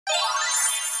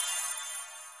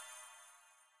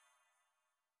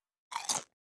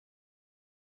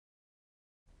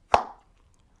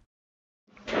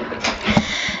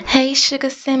Hey Sugar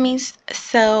Simmies.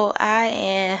 So I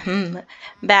am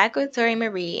back with Tory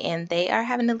Marie and they are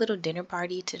having a little dinner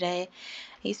party today.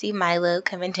 You see Milo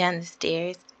coming down the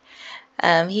stairs.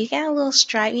 He got a little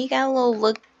stripe, he got a little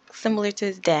look similar to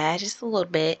his dad, just a little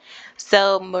bit.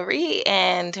 So Marie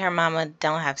and her mama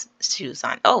don't have shoes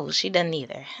on. Oh, she doesn't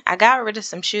either. I got rid of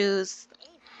some shoes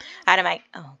out of my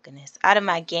out of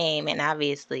my game, and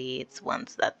obviously it's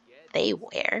ones that they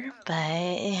wear,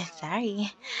 but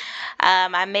sorry.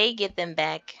 I may get them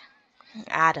back.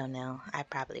 I don't know. I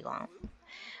probably won't.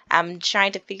 I'm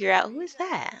trying to figure out who is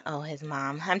that? Oh, his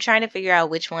mom. I'm trying to figure out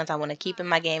which ones I want to keep in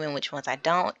my game and which ones I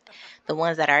don't. The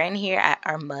ones that are in here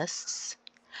are musts.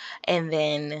 And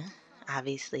then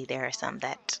obviously there are some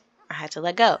that I had to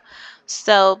let go.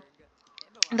 So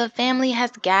the family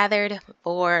has gathered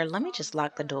for, let me just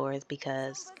lock the doors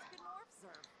because,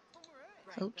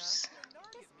 oops.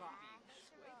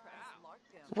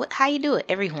 How you do it,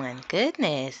 everyone?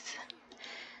 Goodness.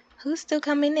 Who's still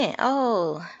coming in?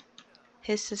 Oh,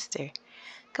 his sister.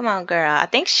 Come on, girl. I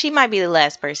think she might be the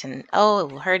last person. Oh,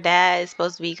 her dad is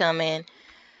supposed to be coming.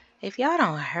 If y'all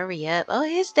don't hurry up. Oh,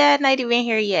 his dad not even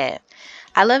here yet.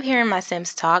 I love hearing my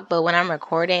Sims talk, but when I'm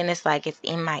recording, it's like it's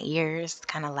in my ears,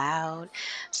 kind of loud.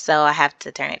 So I have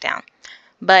to turn it down.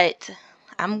 But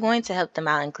I'm going to help them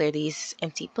out and clear these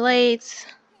empty plates.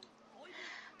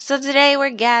 So today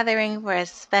we're gathering for a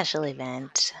special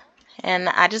event. And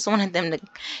I just wanted them to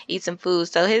eat some food.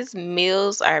 So his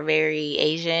meals are very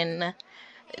Asian.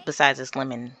 Besides this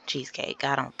lemon cheesecake,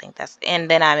 I don't think that's, and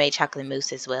then I made chocolate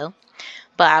mousse as well.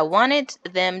 But I wanted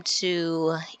them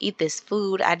to eat this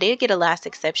food. I did get a last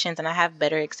exceptions, and I have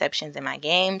better exceptions in my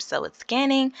game, so it's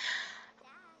scanning.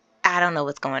 I don't know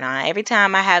what's going on. Every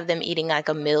time I have them eating like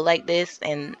a meal like this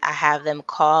and I have them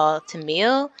call to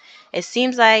meal, it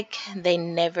seems like they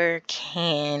never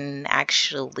can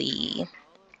actually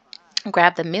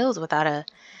grab the meals without a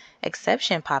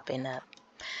exception popping up.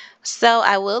 So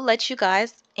I will let you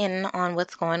guys in on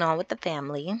what's going on with the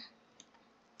family.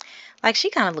 Like, she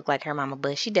kind of looked like her mama,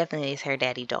 but she definitely is her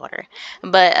daddy daughter.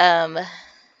 But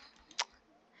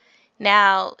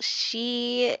now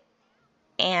she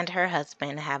and her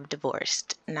husband have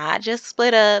divorced. Not just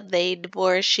split up, they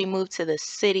divorced. She moved to the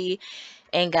city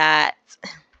and got,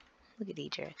 look at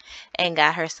Deidre, and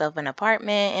got herself an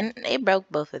apartment, and it broke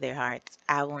both of their hearts.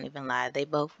 I won't even lie. They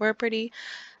both were pretty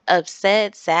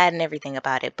upset, sad, and everything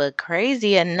about it. But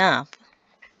crazy enough,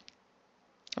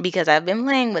 because I've been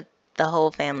playing with the whole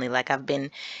family. Like, I've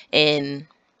been in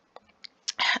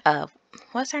uh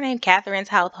what's her name, Catherine's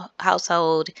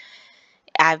household.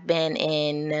 I've been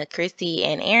in Chrissy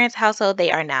and Aaron's household.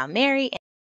 They are now married,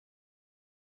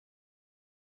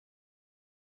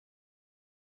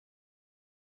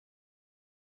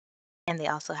 and they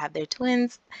also have their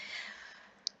twins.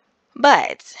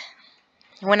 But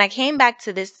when I came back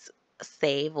to this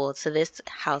to this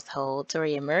household,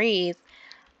 Tori and Marie's,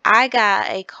 I got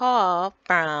a call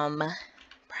from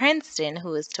Princeton,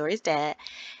 who is Tori's dad,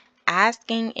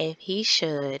 asking if he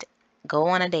should go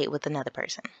on a date with another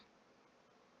person.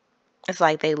 It's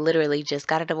like they literally just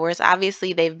got a divorce.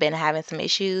 Obviously, they've been having some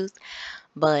issues,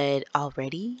 but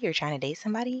already you're trying to date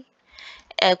somebody?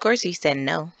 Of course, he said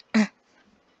no.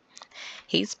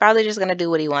 He's probably just going to do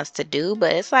what he wants to do,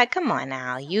 but it's like, come on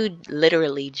now. You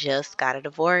literally just got a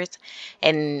divorce,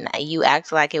 and you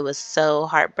act like it was so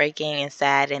heartbreaking and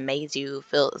sad and made you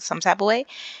feel some type of way.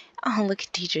 Oh, look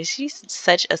at teacher. She's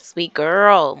such a sweet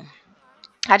girl.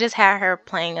 I just had her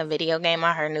playing a video game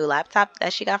on her new laptop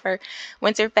that she got for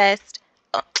Winterfest.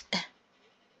 Oh,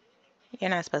 you're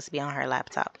not supposed to be on her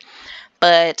laptop.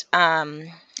 But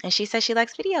and she says she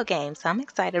likes video games, so I'm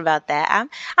excited about that. I'm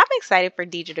excited for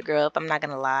Deidre to grow up. I'm not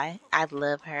gonna lie. I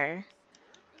love her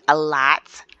a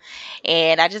lot.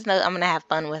 And I just know I'm gonna have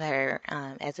fun with her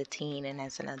as a teen and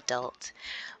as an adult.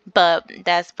 But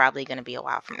that's probably gonna be a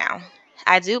while from now.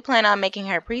 I do plan on making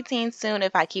her preteen soon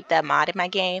if I keep that mod in my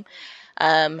game.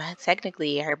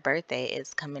 Technically her birthday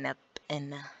is coming up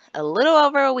in a little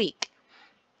over a week.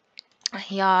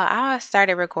 Y'all, I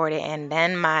started recording and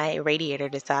then my radiator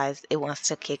decides it wants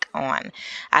to kick on.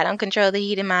 I don't control the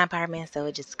heat in my apartment, so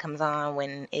it just comes on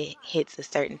when it hits a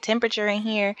certain temperature in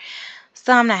here.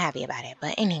 So I'm not happy about it.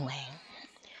 But anyway,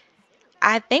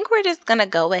 I think we're just going to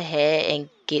go ahead and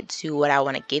get to what I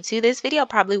want to get to. This video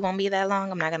probably won't be that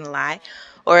long, I'm not going to lie.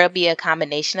 Or it'll be a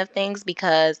combination of things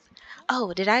because,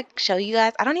 oh, did I show you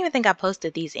guys? I don't even think I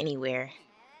posted these anywhere.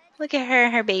 Look at her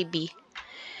and her baby.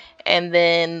 And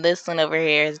then this one over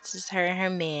here is just her and her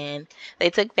man.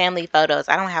 They took family photos.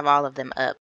 I don't have all of them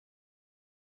up.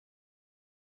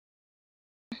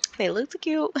 They look so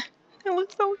cute. They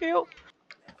look so cute.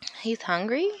 He's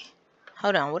hungry?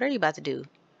 Hold on. What are you about to do?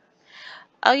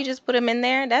 Oh, you just put him in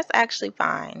there? That's actually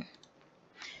fine.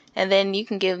 And then you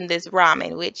can give him this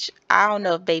ramen, which I don't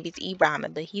know if babies eat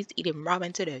ramen, but he's eating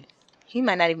ramen today. He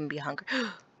might not even be hungry.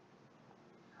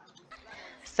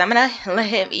 So I'm gonna let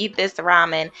him eat this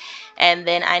ramen, and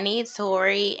then I need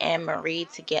Tori and Marie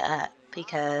to get up,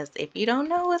 because if you don't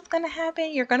know what's gonna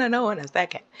happen, you're gonna know in a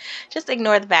second. Just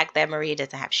ignore the fact that Marie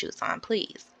doesn't have shoes on,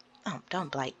 please. Oh,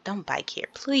 don't bike here,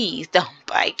 please. Don't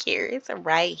bike here. It's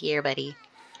right here, buddy.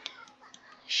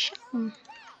 Show 'em.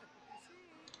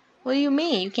 What do you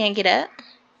mean? You can't get up?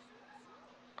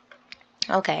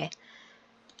 Okay.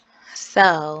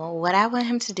 So what I want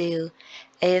him to do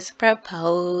is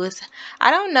propose.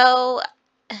 I don't know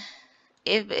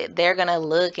if they're gonna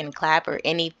look and clap or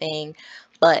anything,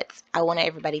 but I want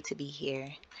everybody to be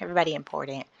here. Everybody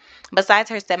important. Besides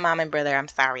her stepmom and brother, I'm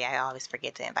sorry, I always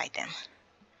forget to invite them.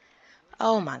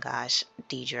 Oh my gosh,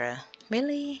 Deidre.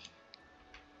 Really?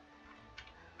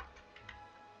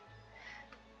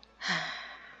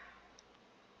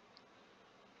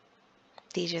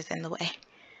 Deidre's in the way.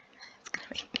 It's gonna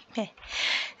make me mad.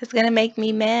 It's gonna make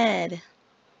me mad.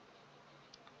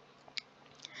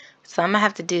 So I'm gonna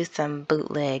have to do some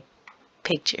bootleg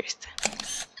pictures.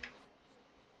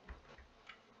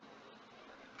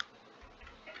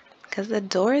 Because the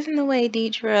door is in the way,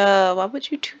 Deidre. Why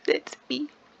would you do that to me?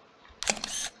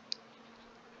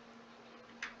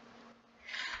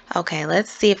 Okay,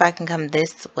 let's see if I can come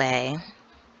this way.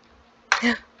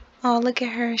 Oh, look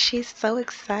at her. She's so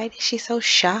excited. She's so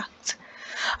shocked.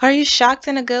 Are you shocked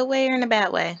in a good way or in a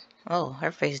bad way? Oh,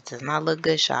 her face does not look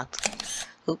good shocked.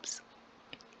 Oops.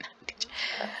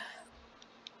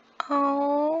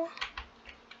 Oh.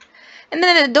 And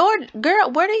then the door,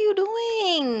 girl, what are you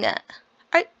doing?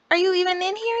 Are you even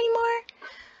in here anymore?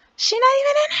 She's not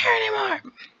even in here anymore.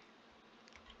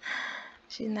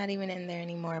 She's not even in there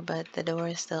anymore, but the door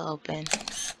is still open.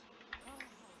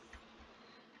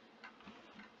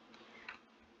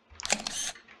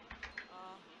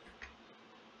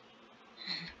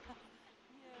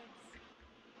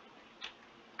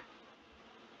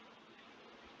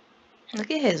 Look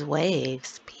at his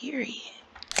waves, period.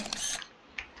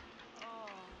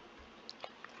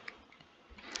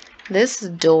 This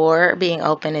door being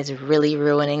open is really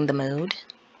ruining the mood,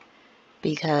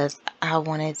 because I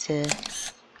wanted to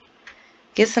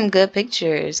get some good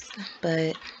pictures,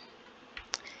 but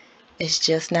it's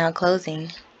just now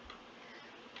closing.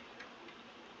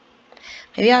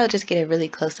 Maybe I'll just get a really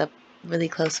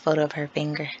close photo of her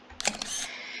finger.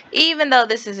 Even though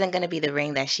this isn't going to be the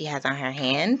ring that she has on her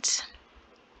hand.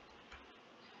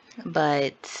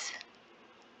 But,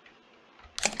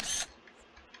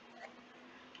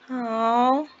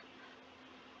 oh,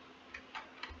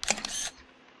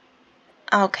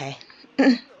 okay.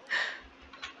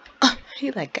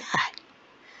 You like, God.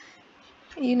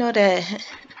 You know that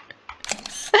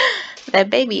that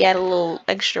baby add a little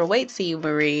extra weight to you,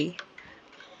 Marie.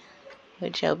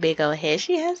 With your big old head.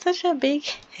 She has such a big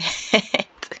head.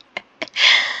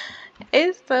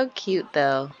 It's so cute,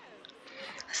 though.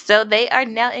 So they are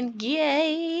now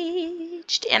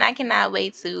engaged, and I cannot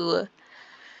wait to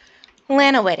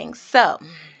plan a wedding. So,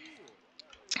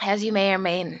 as you may or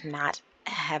may not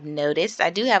have noticed, I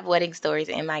do have wedding stories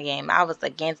in my game. I was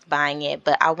against buying it,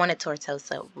 but I wanted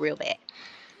Tortosa real bad.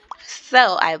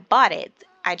 So I bought it.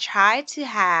 I tried to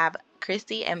have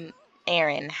Christy and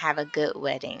Aaron have a good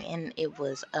wedding, and it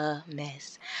was a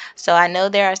mess. So I know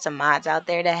there are some mods out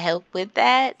there that help with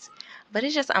that, but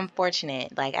it's just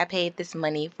unfortunate. Like, I paid this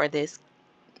money for this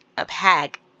a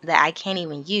pack that I can't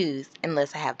even use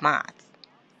unless I have mods.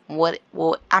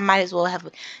 Well, I might as well have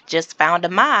just found a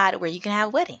mod where you can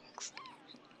have weddings.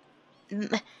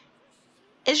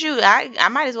 It's true. I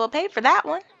might as well pay for that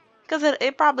one, because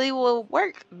it probably will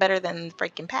work better than the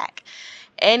freaking pack.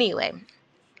 Anyway,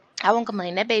 I won't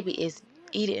complain. That baby is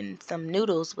eating some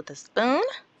noodles with a spoon.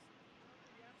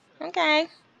 Okay.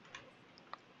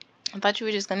 I thought you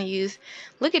were just going to use...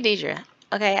 Look at Deidre.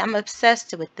 Okay, I'm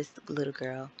obsessed with this little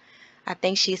girl. I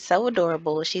think she's so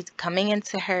adorable. She's coming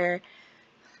into her...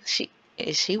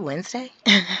 Is she Wednesday?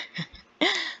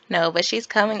 No, but she's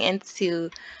coming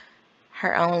into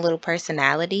her own little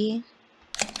personality.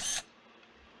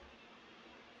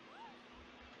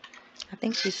 I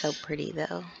think she's so pretty,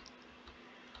 though.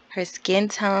 Her skin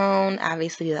tone,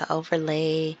 obviously the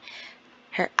overlay,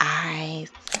 her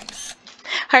eyes.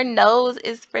 Her nose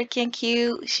is freaking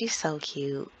cute. She's so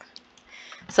cute.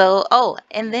 So, oh,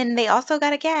 and then they also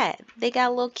got a cat. They got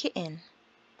a little kitten.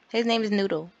 His name is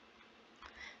Noodle.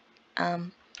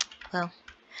 Well,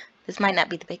 this might not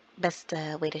be the best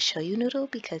way to show you Noodle,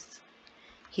 because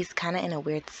he's kind of in a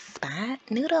weird spot.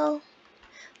 Noodle.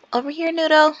 Over here,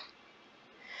 Noodle.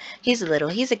 He's little.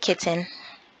 He's a kitten.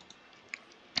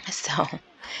 So,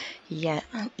 yeah.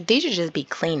 Deidre just be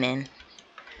cleaning.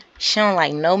 She don't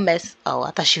like no mess. Oh,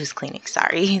 I thought she was cleaning.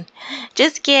 Sorry.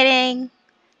 Just kidding.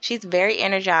 She's very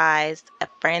energized. A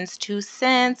friend's 2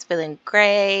 cents. Feeling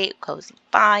great. Cozy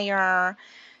fire.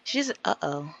 She's,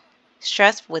 uh-oh.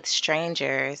 Stressed with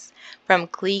strangers. From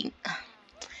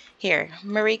Here,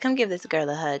 Marie, come give this girl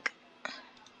a hug.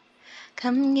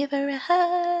 Come give her a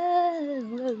hug.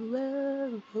 Whoa,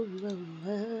 whoa, whoa, whoa,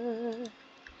 whoa.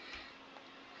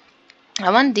 I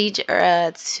want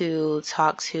DJ to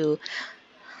talk to.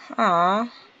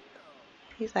 Aw,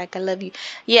 he's like, I love you.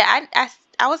 Yeah,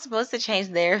 I was supposed to change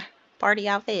their party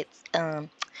outfits.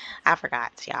 I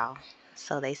forgot, y'all.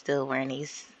 So they still wearing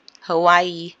these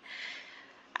Hawaii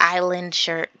island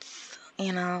shirts,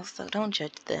 so don't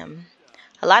judge them.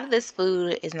 A lot of this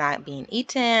food is not being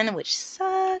eaten, which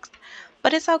sucks,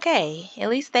 but it's okay. At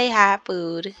least they had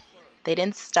food. They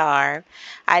didn't starve.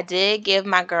 I did give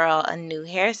my girl a new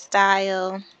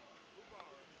hairstyle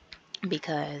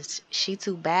because she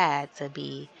too bad to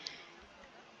be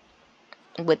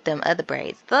with them other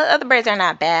braids. The other braids are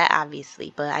not bad,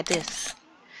 obviously, but I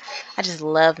just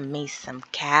love me some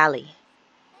Callie.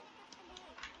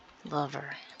 Love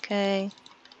her. Okay.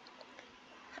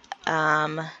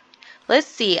 Um, let's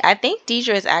see. I think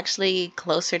Deidre is actually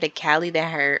closer to Callie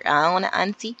than her own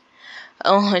auntie.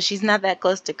 Oh, she's not that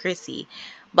close to Chrissy.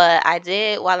 But I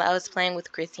did, while I was playing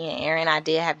with Chrissy and Aaron, I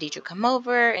did have Deidre come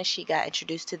over and she got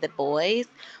introduced to the boys,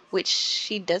 which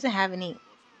she doesn't have any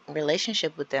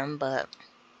relationship with them, but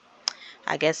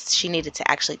I guess she needed to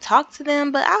actually talk to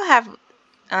them. But I'll have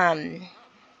um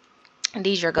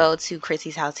Deidre go to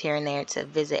Chrissy's house here and there to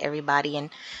visit everybody, and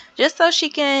just so she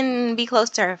can be close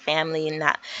to her family and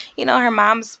not, her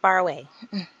mom's far away,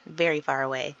 very far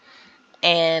away.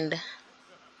 And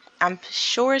I'm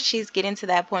sure she's getting to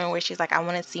that point where she's like, I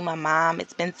want to see my mom.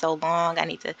 It's been so long. I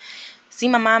need to see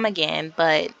my mom again.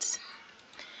 But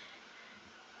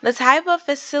the type of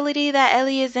facility that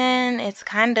Ellie is in, it's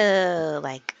kind of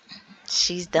like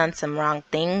she's done some wrong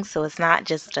things. So it's not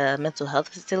just a mental health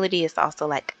facility. It's also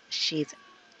like she's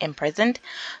imprisoned.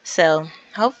 So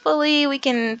hopefully we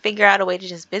can figure out a way to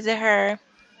just visit her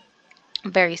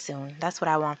very soon. That's what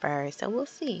I want for her. So we'll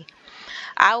see.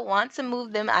 I want to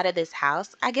move them out of this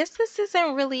house. I guess this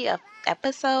isn't really a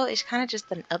episode. It's kind of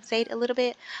just an update a little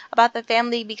bit about the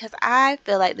family because I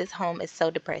feel like this home is so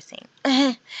depressing.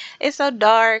 It's so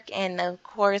dark, and of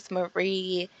course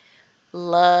Marie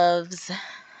loves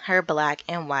her black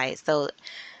and white. So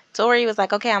Tory was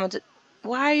like, okay,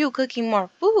 why are you cooking more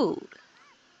food?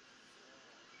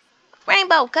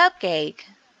 Rainbow cupcake.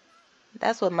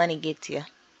 That's what money gets you.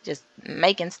 Just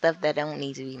making stuff that don't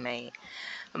need to be made.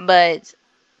 But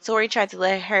Tori tried to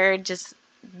let her just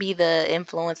be the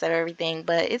influence of everything,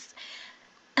 but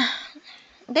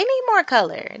they need more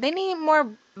color. They need more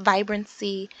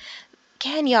vibrancy.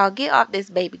 Can y'all get off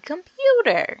this baby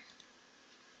computer?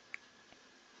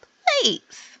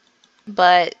 Please.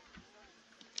 But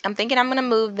I'm thinking I'm going to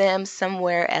move them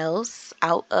somewhere else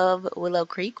out of Willow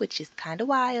Creek, which is kind of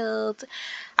wild.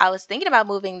 I was thinking about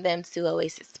moving them to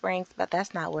Oasis Springs, but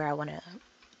that's not where I want to.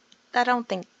 I don't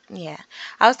think, yeah.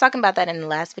 I was talking about that in the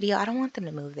last video. I don't want them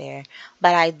to move there.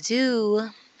 But I do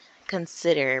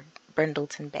consider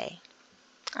Brindleton Bay.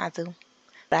 I do.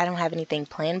 But I don't have anything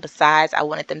planned besides I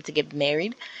wanted them to get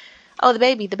married. Oh, the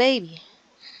baby, the baby.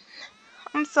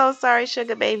 I'm so sorry,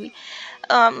 sugar baby.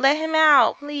 Let him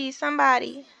out, please,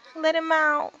 somebody. Let him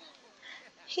out.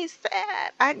 He's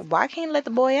sad. Why can't I let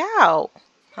the boy out?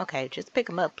 Okay, just pick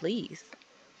him up, please.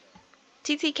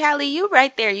 TT Callie, you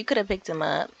right there. You could have picked him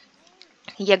up.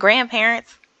 Your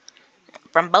grandparents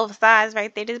from both sides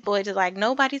right there. This boy just like,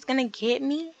 nobody's gonna get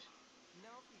me.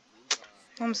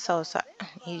 I'm so sorry.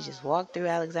 He just walked through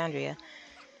Alexandria.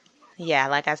 Yeah,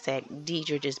 like I said,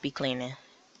 Deidre just be cleaning.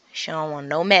 She don't want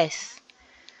no mess.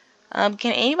 Can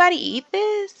anybody eat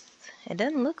this? It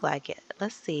doesn't look like it.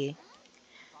 Let's see.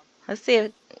 Let's see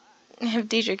if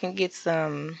Deidre can get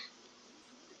some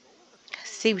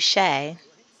sushi.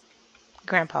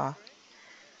 Grandpa.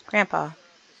 Grandpa.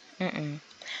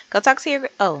 Go talk to your...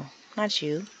 Oh, not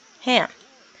you. Him.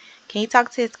 Can you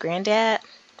talk to his granddad?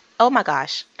 Oh my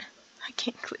gosh. I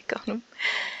can't click on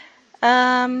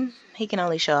him. He can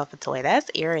only show off a toy. That's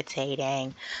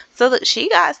irritating. So look, she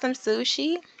got some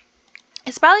sushi.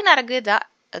 It's probably not a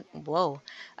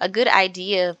good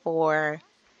idea for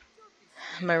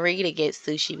Marie to get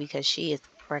sushi because she is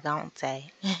pregnant.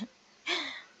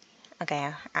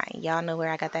 Okay, y'all know where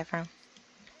I got that from?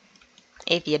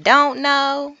 If you don't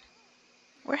know,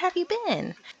 where have you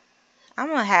been? I'm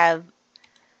gonna have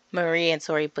Marie and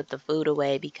Tory put the food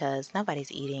away because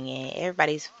nobody's eating it.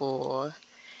 Everybody's full.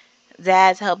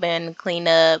 Dad's helping clean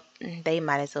up. They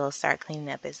might as well start cleaning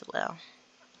up as well.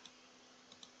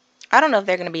 I don't know if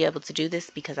they're going to be able to do this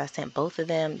because I sent both of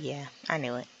them. Yeah, I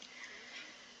knew it.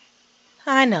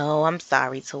 I know. I'm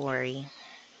sorry, Tory.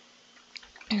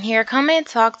 Here, come and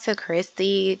talk to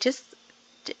Christy. Just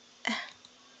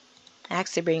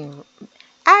ask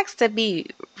to be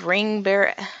ring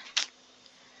bearer.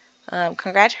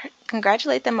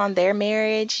 Congratulate them on their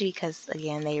marriage because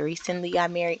again they recently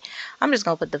got married. I'm just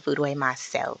gonna put the food away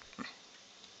myself.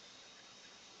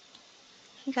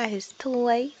 He got his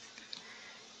toys.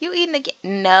 You eating again?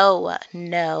 No,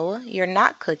 no, you're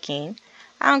not cooking.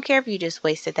 I don't care if you just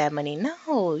wasted that money.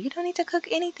 No, you don't need to cook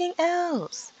anything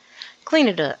else. Clean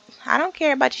it up. I don't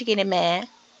care about you getting mad.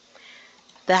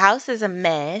 The house is a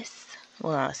mess.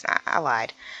 Well, it's not. I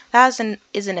lied. The house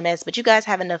isn't a mess, but you guys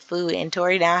have enough food, and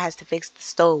Tori now has to fix the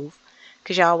stove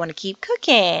because y'all want to keep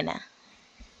cooking.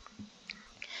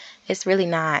 It's really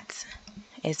not.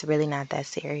 It's really not that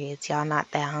serious. Y'all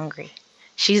not that hungry.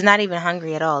 She's not even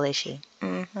hungry at all, is she?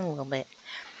 A little bit.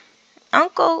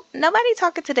 Uncle, nobody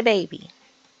talking to the baby.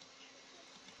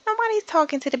 Nobody's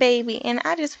talking to the baby, and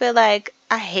I just feel like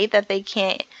I hate that they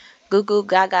can't goo goo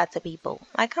gaga to people.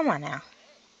 Like, come on now.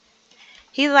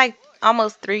 He's like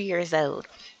almost 3 years old,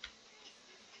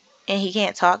 and he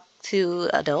can't talk to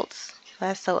adults.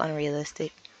 That's so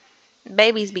unrealistic.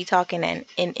 Babies be talking in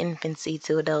infancy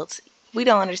to adults. We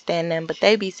don't understand them, but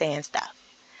they be saying stuff.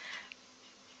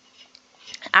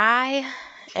 I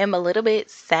am a little bit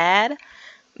sad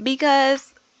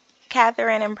because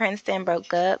Catherine and Princeton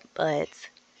broke up, but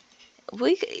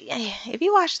if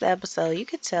you watch the episode, you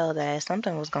could tell that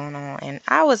something was going on, and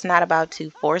I was not about to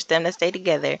force them to stay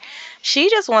together. She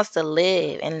just wants to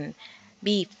live and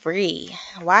be free.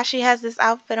 Why she has this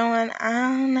outfit on,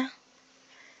 I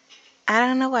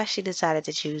don't know why she decided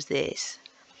to choose this.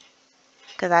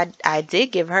 Because I did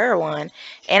give her one,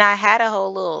 and I had a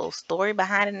whole little story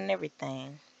behind it and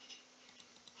everything.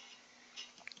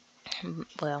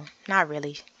 Well, not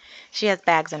really. She has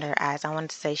bags under her eyes. I wanted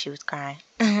to say she was crying.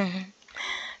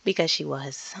 Because she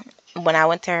was. When I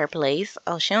went to her place,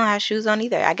 oh, she don't have shoes on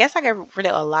either. I guess I got rid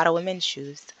of a lot of women's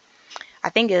shoes. I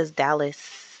think it was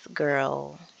Dallas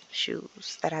girl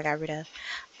shoes that I got rid of.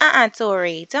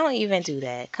 Tory, don't even do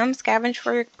that. Come scavenge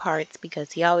for your parts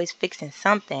because he always fixing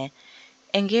something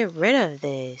and get rid of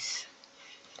this.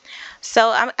 So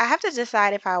I have to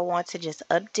decide if I want to just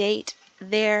update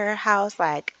their house,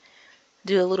 like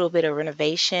do a little bit of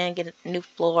renovation, get new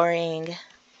flooring,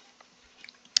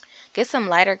 get some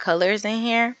lighter colors in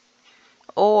here,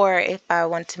 or if I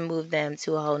want to move them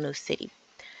to a whole new city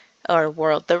or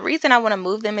world. The reason I want to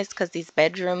move them is because these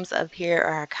bedrooms up here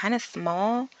are kind of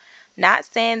small. Not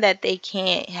saying that they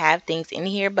can't have things in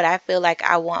here, but I feel like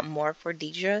I want more for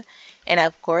Deidre. And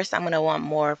of course, I'm going to want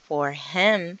more for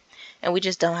him. And we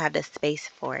just don't have the space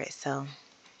for it. So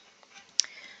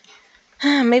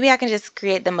maybe I can just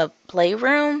create them a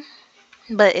playroom.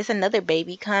 But it's another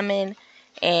baby coming.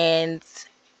 And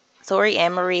Tori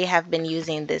and Marie have been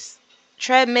using this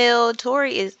treadmill.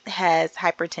 Tori has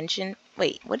hypertension.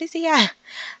 Wait, what is he at?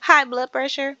 High blood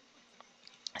pressure.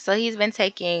 So he's been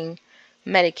taking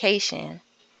medication.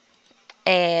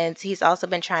 And he's also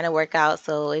been trying to work out.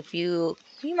 So if you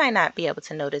might not be able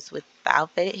to notice with the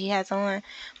outfit he has on.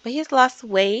 But he's lost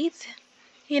weight.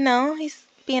 You know, he's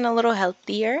being a little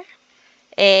healthier.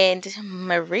 And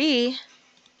Marie,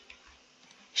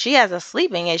 she has a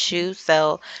sleeping issue,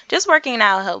 so just working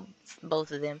out helps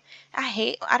both of them.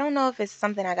 I don't know if it's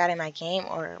something I got in my game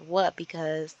or what,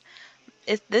 because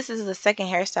this is the second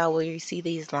hairstyle where you see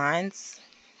these lines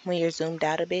when you're zoomed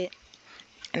out a bit,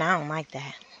 and I don't like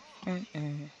that.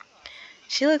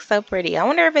 She looks so pretty. I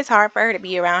wonder if it's hard for her to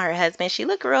be around her husband. She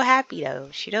look real happy though.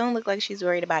 She don't look like she's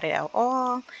worried about it at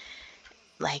all,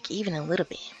 like even a little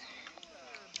bit.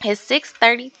 It's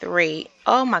 6:33.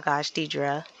 Oh my gosh,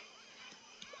 Deidre.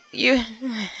 You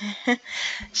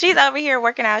She's over here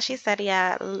working out. She said,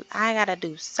 yeah, I gotta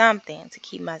do something to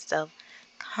keep myself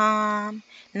calm,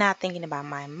 not thinking about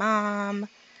my mom.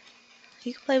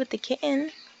 You can play with the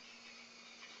kitten.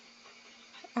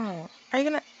 Oh, are you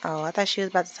gonna? Oh, I thought she was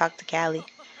about to talk to Callie.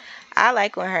 I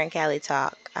like when her and Callie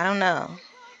talk. I don't know.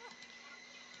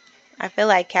 I feel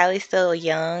like Callie's still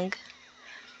young,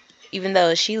 even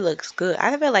though she looks good.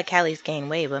 I feel like Callie's gained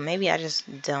weight, but maybe I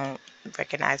just don't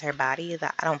recognize her body.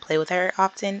 I don't play with her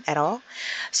often at all.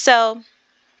 So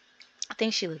I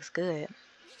think she looks good.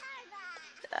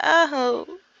 Oh,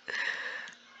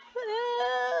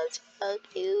 so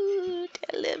cute.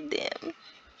 I love them.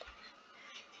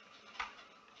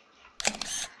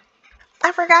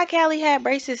 I forgot Callie had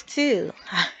braces too.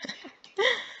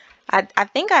 I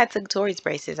think I took Tory's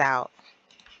braces out.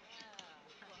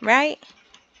 Right?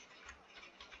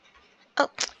 Oh,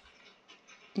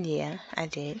 yeah, I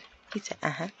did. He said,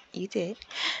 you did.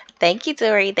 Thank you,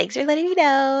 Tory. Thanks for letting me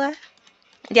know.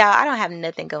 Y'all, I don't have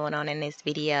nothing going on in this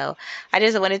video. I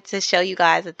just wanted to show you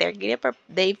guys that they're getting,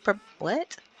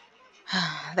 what?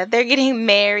 That they're getting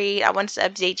married. I wanted to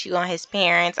update you on his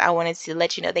parents. I wanted to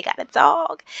let you know they got a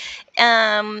dog.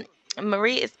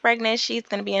 Marie is pregnant. She's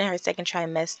going to be in her second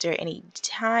trimester any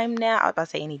time now. I was about to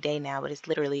say any day now, but it's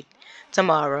literally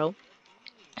tomorrow.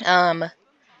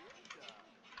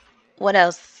 What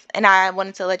else? And I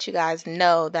wanted to let you guys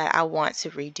know that I want to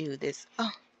redo this.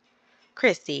 Oh,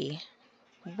 Christy,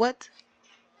 what?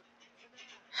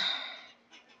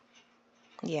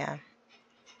 Yeah.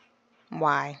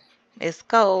 Why? It's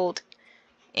cold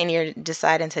and you're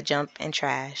deciding to jump in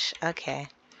trash. Okay.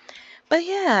 But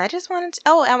yeah, I just wanted to,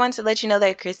 I wanted to let you know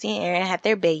that Christy and Aaron had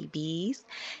their babies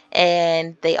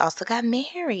and they also got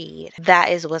married. That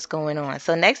is what's going on.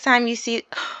 So next time you see,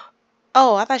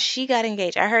 oh, I thought she got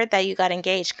engaged. I heard that you got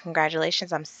engaged.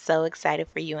 Congratulations. I'm so excited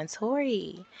for you and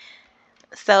Tory.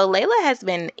 So Layla has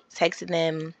been texting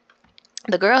them.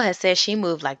 The girl has said she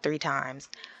moved like 3 times.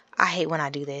 I hate when I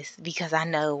do this because I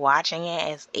know watching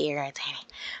it is irritating.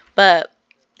 But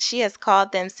she has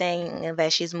called them saying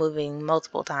that she's moving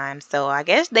multiple times. So I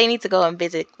guess they need to go and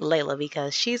visit Layla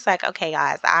because she's like, okay,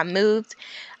 guys, I moved.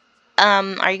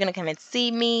 Are you going to come and see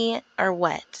me or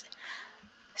what?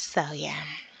 So yeah,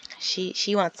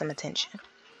 she wants some attention.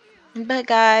 But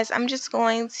guys, I'm just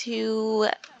going to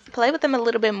play with them a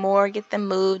little bit more, get them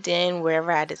moved in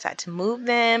wherever I decide to move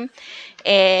them.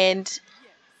 And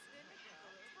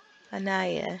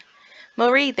Anaya.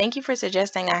 Marie, thank you for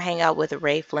suggesting I hang out with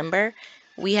Ray Flimber.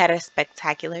 We had a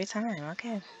spectacular time.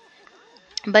 Okay.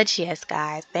 But yes,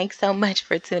 guys, thanks so much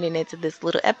for tuning into this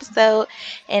little episode.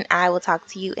 And I will talk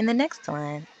to you in the next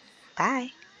one.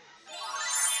 Bye.